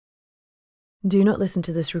Do not listen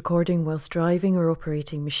to this recording whilst driving or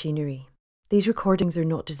operating machinery. These recordings are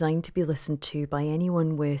not designed to be listened to by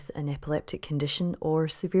anyone with an epileptic condition or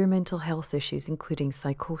severe mental health issues, including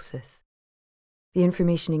psychosis. The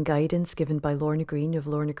information and guidance given by Lorna Green of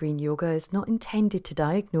Lorna Green Yoga is not intended to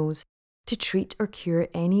diagnose, to treat or cure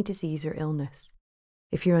any disease or illness.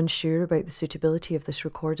 If you're unsure about the suitability of this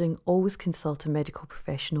recording, always consult a medical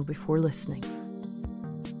professional before listening.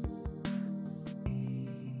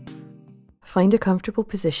 Find a comfortable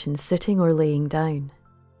position sitting or laying down.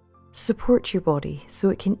 Support your body so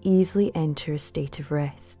it can easily enter a state of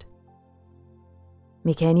rest.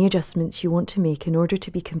 Make any adjustments you want to make in order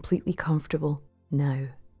to be completely comfortable now.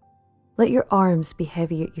 Let your arms be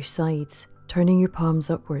heavy at your sides, turning your palms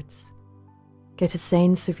upwards. Get a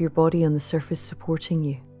sense of your body on the surface supporting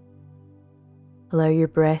you. Allow your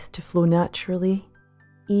breath to flow naturally,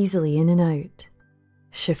 easily in and out,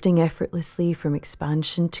 shifting effortlessly from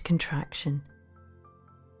expansion to contraction.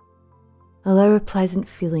 Allow a pleasant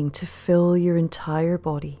feeling to fill your entire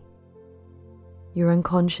body. Your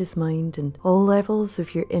unconscious mind and all levels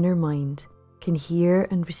of your inner mind can hear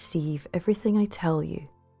and receive everything I tell you,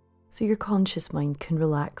 so your conscious mind can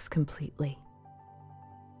relax completely.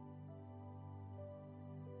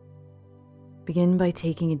 Begin by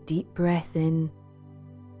taking a deep breath in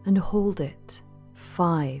and hold it.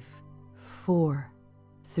 5, 4,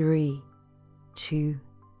 3, 2,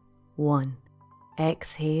 1.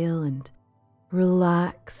 Exhale and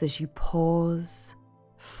relax as you pause.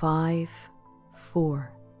 5,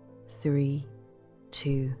 4, 3,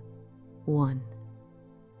 2, 1.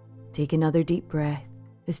 Take another deep breath,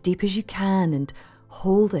 as deep as you can, and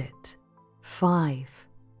hold it. 5,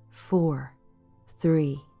 4,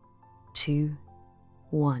 3, 2,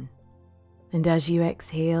 1. And as you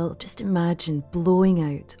exhale, just imagine blowing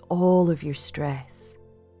out all of your stress.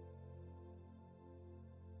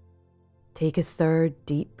 Take a third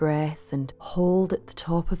deep breath and hold at the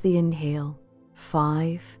top of the inhale.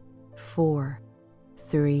 5, 4,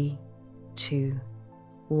 3, 2,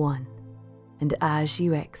 1. And as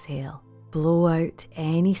you exhale, blow out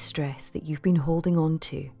any stress that you've been holding on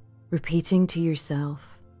to, repeating to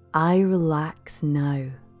yourself, I relax now.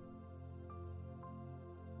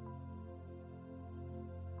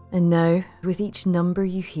 And now, with each number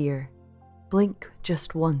you hear, blink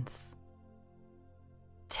just once.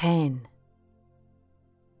 10,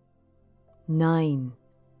 9,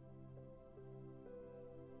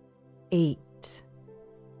 8,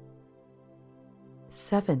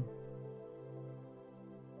 7,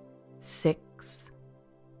 6,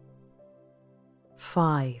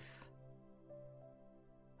 5,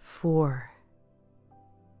 4,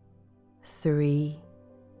 3,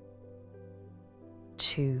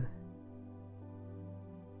 2,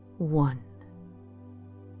 1.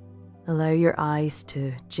 Allow your eyes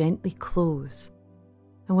to gently close,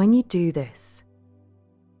 and when you do this,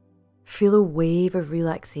 feel a wave of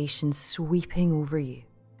relaxation sweeping over you.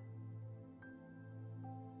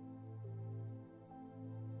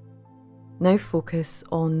 Now focus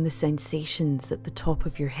on the sensations at the top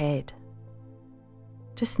of your head.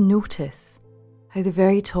 Just notice how the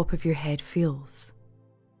very top of your head feels.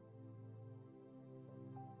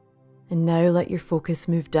 And now let your focus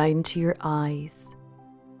move down to your eyes,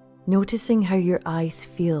 noticing how your eyes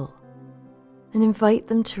feel, and invite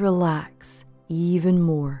them to relax even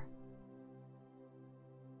more.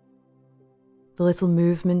 The little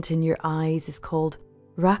movement in your eyes is called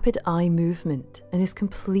rapid eye movement and is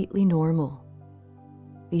completely normal.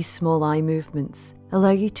 These small eye movements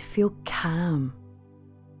allow you to feel calm.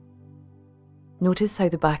 Notice how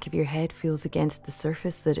the back of your head feels against the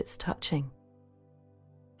surface that it's touching.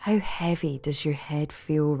 How heavy does your head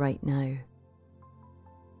feel right now?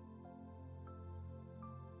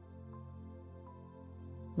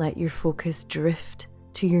 Let your focus drift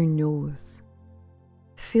to your nose.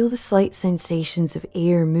 Feel the slight sensations of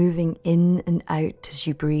air moving in and out as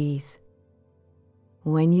you breathe.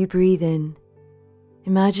 When you breathe in,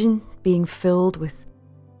 imagine being filled with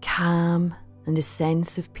calm and a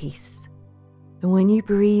sense of peace. And when you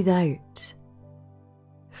breathe out,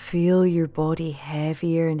 feel your body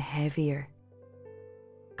heavier and heavier,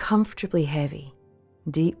 comfortably heavy,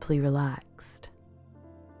 deeply relaxed.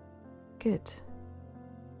 Good.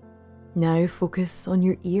 Now focus on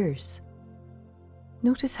your ears.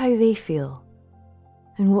 Notice how they feel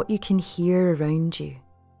and what you can hear around you.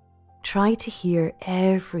 Try to hear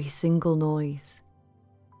every single noise.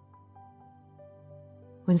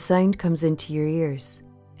 When sound comes into your ears,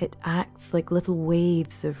 it acts like little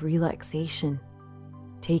waves of relaxation,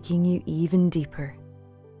 taking you even deeper.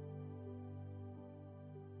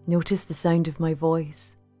 Notice the sound of my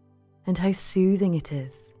voice and how soothing it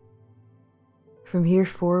is. From here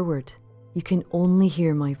forward, you can only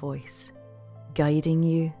hear my voice, guiding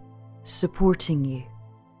you, supporting you.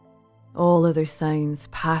 All other sounds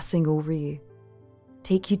passing over you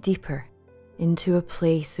take you deeper into a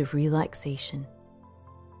place of relaxation.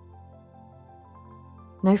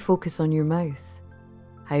 Now focus on your mouth.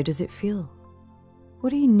 How does it feel? What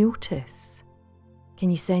do you notice?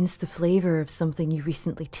 Can you sense the flavour of something you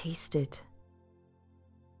recently tasted?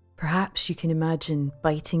 Perhaps you can imagine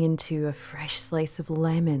biting into a fresh slice of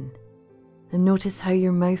lemon and notice how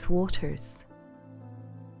your mouth waters.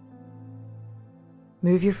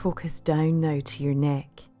 Move your focus down now to your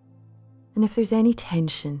neck, and if there's any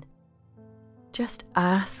tension, just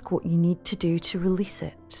ask what you need to do to release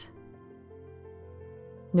it.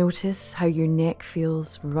 Notice how your neck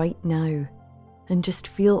feels right now, and just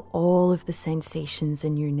feel all of the sensations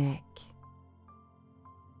in your neck.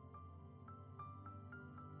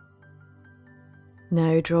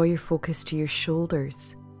 Now draw your focus to your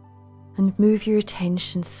shoulders and move your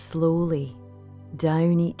attention slowly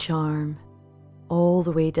down each arm, all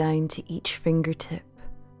the way down to each fingertip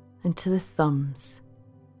and to the thumbs.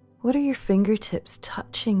 What are your fingertips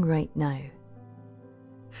touching right now?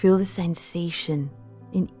 Feel the sensation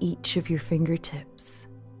in each of your fingertips.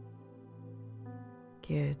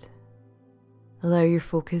 Good. Allow your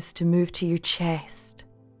focus to move to your chest,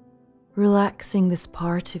 relaxing this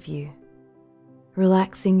part of you,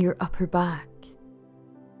 relaxing your upper back.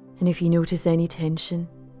 And if you notice any tension,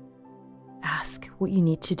 ask what you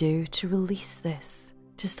need to do to release this,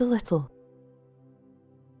 just a little.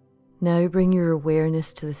 Now bring your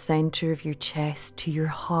awareness to the center of your chest, to your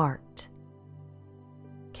heart.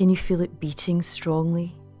 Can you feel it beating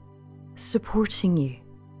strongly, supporting you?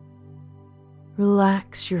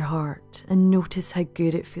 Relax your heart and notice how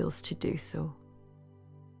good it feels to do so.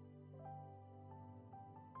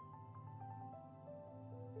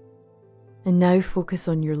 And now focus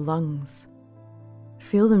on your lungs.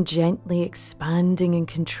 Feel them gently expanding and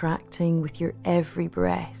contracting with your every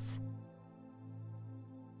breath.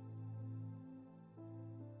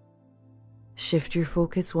 Shift your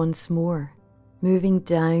focus once more, moving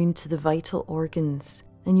down to the vital organs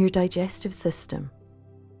and your digestive system.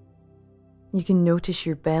 You can notice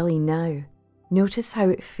your belly now. Notice how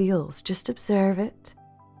it feels. Just observe it,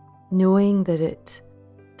 knowing that it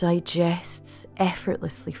digests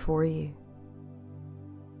effortlessly for you.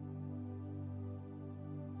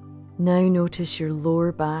 Now notice your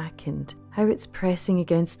lower back and how it's pressing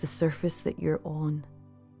against the surface that you're on.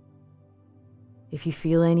 If you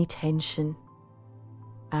feel any tension,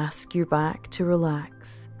 ask your back to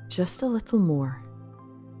relax just a little more.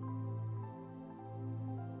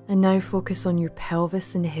 And now focus on your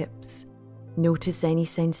pelvis and hips. Notice any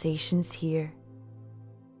sensations here.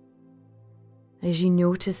 As you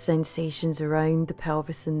notice sensations around the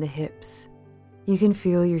pelvis and the hips, you can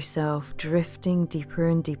feel yourself drifting deeper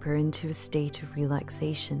and deeper into a state of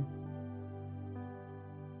relaxation.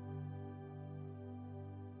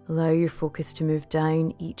 Allow your focus to move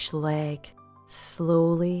down each leg,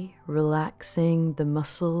 slowly relaxing the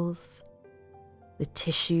muscles, the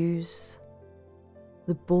tissues,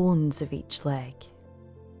 the bones of each leg.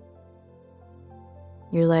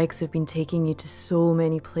 Your legs have been taking you to so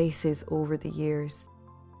many places over the years.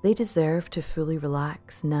 They deserve to fully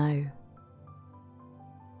relax now.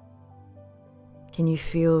 Can you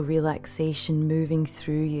feel relaxation moving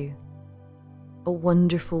through you? A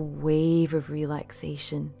wonderful wave of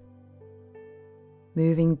relaxation,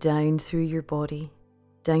 moving down through your body,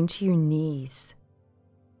 down to your knees,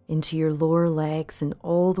 into your lower legs and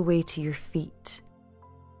all the way to your feet.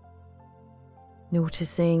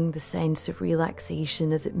 Noticing the sense of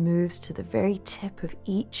relaxation as it moves to the very tip of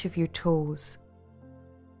each of your toes.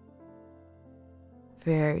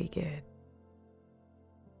 Very good.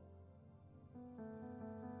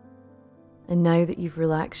 And now that you've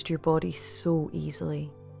relaxed your body so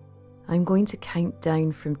easily, I'm going to count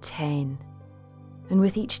down from 10. And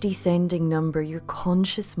with each descending number, your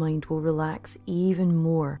conscious mind will relax even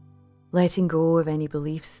more, letting go of any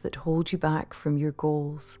beliefs that hold you back from your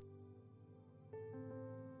goals.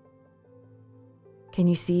 Can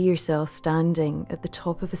you see yourself standing at the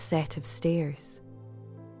top of a set of stairs?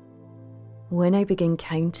 When I begin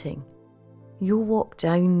counting, you'll walk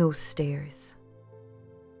down those stairs.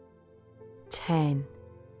 10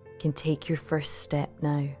 can take your first step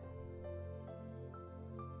now.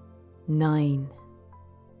 9,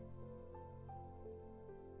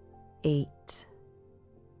 8,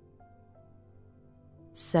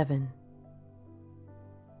 7,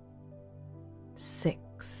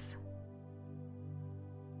 6,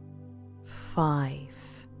 5,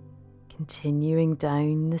 continuing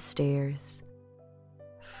down the stairs.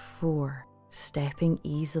 4, stepping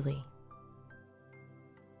easily.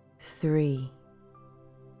 3,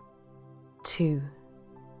 2,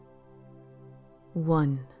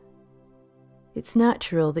 1. It's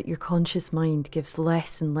natural that your conscious mind gives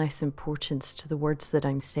less and less importance to the words that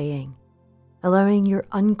I'm saying, allowing your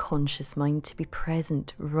unconscious mind to be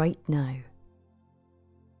present right now.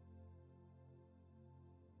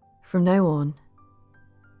 From now on,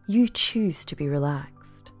 you choose to be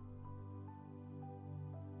relaxed.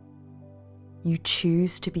 You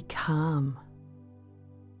choose to be calm.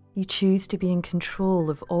 You choose to be in control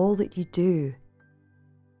of all that you do,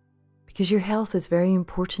 because your health is very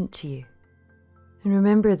important to you. And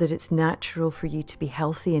remember that it's natural for you to be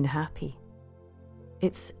healthy and happy.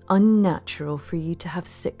 It's unnatural for you to have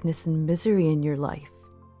sickness and misery in your life.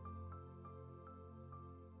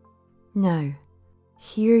 Now,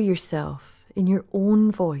 hear yourself in your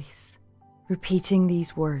own voice, repeating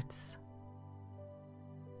these words.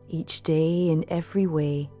 Each day, in every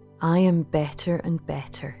way, I am better and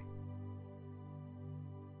better.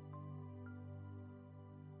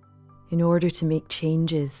 In order to make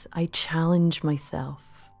changes, I challenge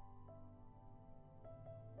myself.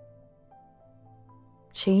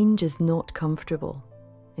 Change is not comfortable.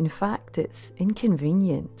 In fact, it's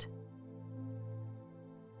inconvenient.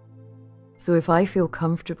 So if I feel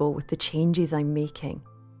comfortable with the changes I'm making,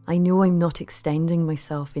 I know I'm not extending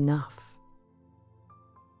myself enough.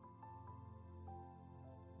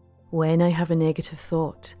 When I have a negative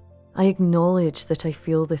thought, I acknowledge that I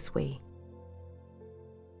feel this way.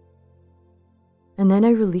 And then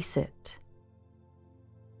I release it.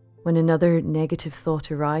 When another negative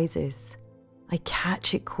thought arises, I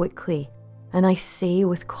catch it quickly and I say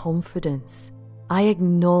with confidence, I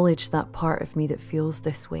acknowledge that part of me that feels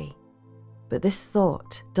this way, but this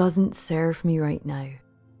thought doesn't serve me right now.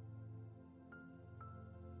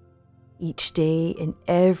 Each day, in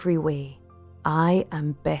every way, I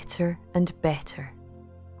am better and better.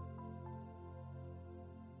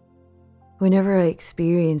 Whenever I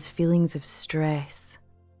experience feelings of stress,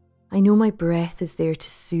 I know my breath is there to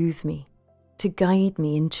soothe me, to guide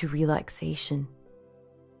me into relaxation.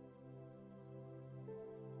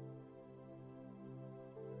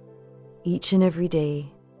 Each and every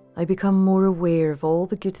day, I become more aware of all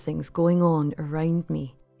the good things going on around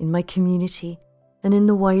me, in my community, and in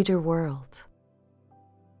the wider world.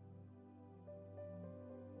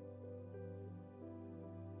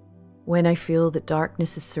 When I feel that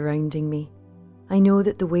darkness is surrounding me, I know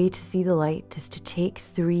that the way to see the light is to take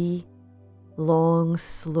 3 long,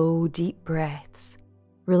 slow, deep breaths,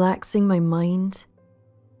 relaxing my mind,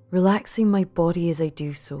 relaxing my body as I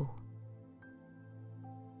do so.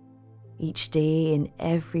 Each day, in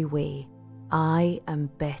every way, I am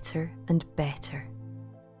better and better.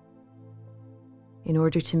 In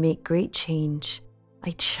order to make great change,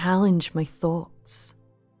 I challenge my thoughts.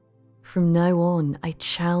 From now on, I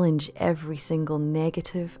challenge every single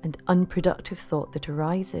negative and unproductive thought that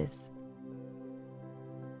arises.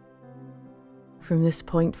 From this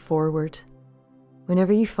point forward,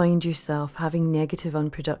 whenever you find yourself having negative,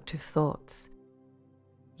 unproductive thoughts,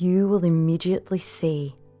 you will immediately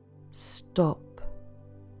say, "Stop."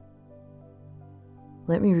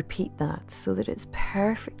 Let me repeat that so that it's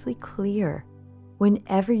perfectly clear.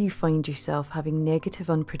 Whenever you find yourself having negative,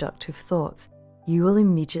 unproductive thoughts, you will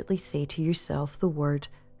immediately say to yourself the word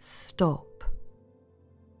stop.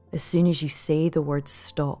 As soon as you say the word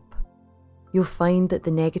stop, you'll find that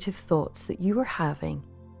the negative thoughts that you are having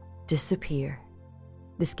disappear.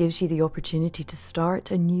 This gives you the opportunity to start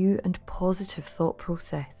a new and positive thought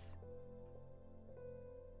process.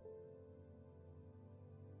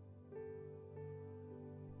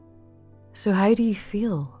 So how do you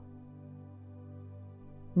feel?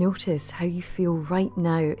 Notice how you feel right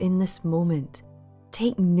now in this moment.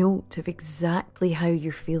 Take note of exactly how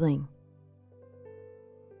you're feeling.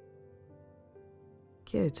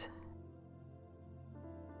 Good.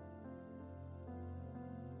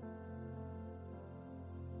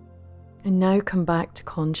 And now come back to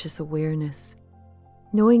conscious awareness,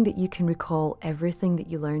 knowing that you can recall everything that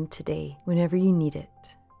you learned today whenever you need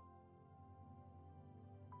it.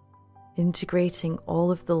 Integrating all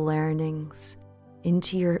of the learnings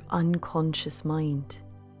into your unconscious mind.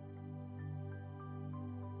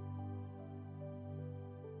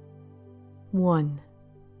 One,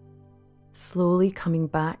 slowly coming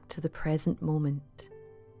back to the present moment.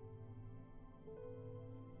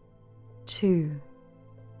 2,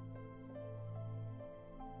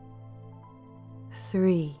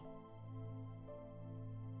 3,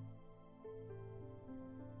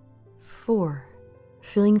 4,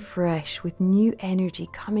 feeling fresh with new energy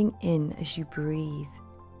coming in as you breathe.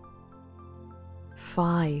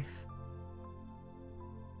 5,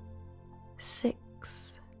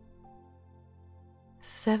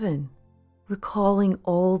 7. Recalling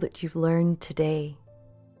all that you've learned today.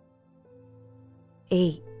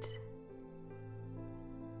 8.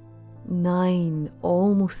 9.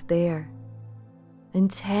 Almost there.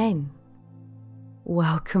 And 10.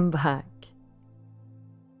 Welcome back.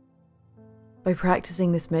 By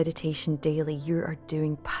practicing this meditation daily, you are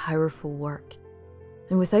doing powerful work.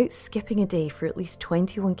 And without skipping a day for at least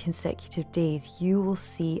 21 consecutive days, you will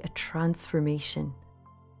see a transformation.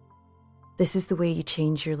 This is the way you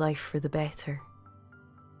change your life for the better.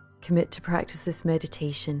 Commit to practice this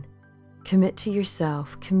meditation. Commit to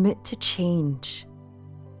yourself. Commit to change.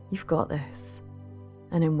 You've got this,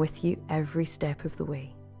 and I'm with you every step of the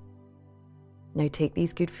way. Now take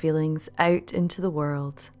these good feelings out into the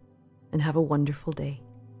world and have a wonderful day.